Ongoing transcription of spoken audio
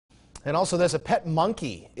And also, there's a pet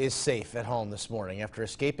monkey is safe at home this morning after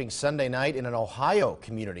escaping Sunday night in an Ohio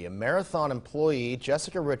community. A Marathon employee,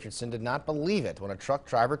 Jessica Richardson, did not believe it when a truck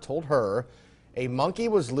driver told her a monkey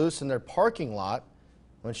was loose in their parking lot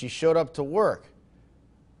when she showed up to work.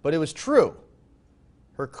 But it was true.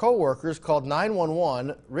 Her co-workers called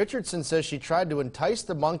 911. Richardson says she tried to entice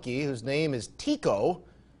the monkey, whose name is Tico,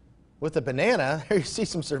 with a banana. Here you see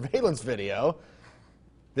some surveillance video.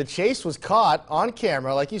 The chase was caught on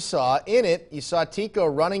camera, like you saw. In it, you saw Tico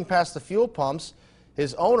running past the fuel pumps,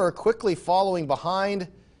 his owner quickly following behind,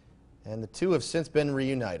 and the two have since been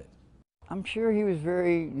reunited. I'm sure he was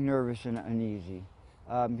very nervous and uneasy.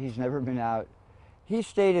 He's never been out. He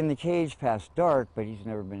stayed in the cage past dark, but he's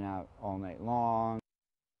never been out all night long.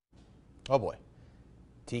 Oh boy.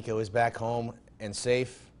 Tico is back home and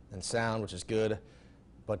safe and sound, which is good.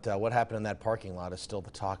 But what happened in that parking lot is still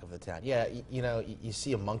the talk of the town. Yeah, you know, you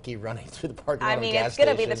see a monkey running through the parking lot of a gas station. I mean, it's going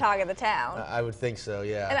to be the talk of the town. I would think so,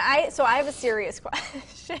 yeah. And so I have a serious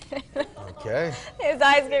question. Okay. His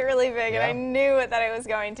eyes get really big, and I knew that it was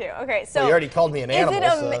going to. Okay, so well, you already called me an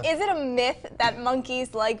animal. Is it a myth that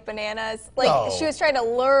monkeys like bananas? Like, no. She was trying to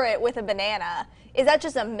lure it with a banana. Is that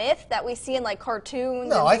just a myth that we see in like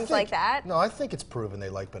cartoons and things like that? No, I think it's proven they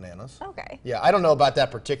like bananas. Okay. Yeah, I don't know about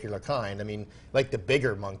that particular kind. I mean, like the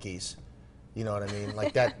bigger monkeys. You know what I mean?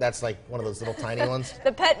 Like that's like one of those little tiny ones.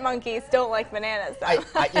 The pet monkeys don't like bananas, though.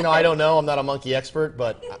 I don't know. I'm not a monkey expert,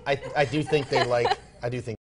 but I do think they like. I do think.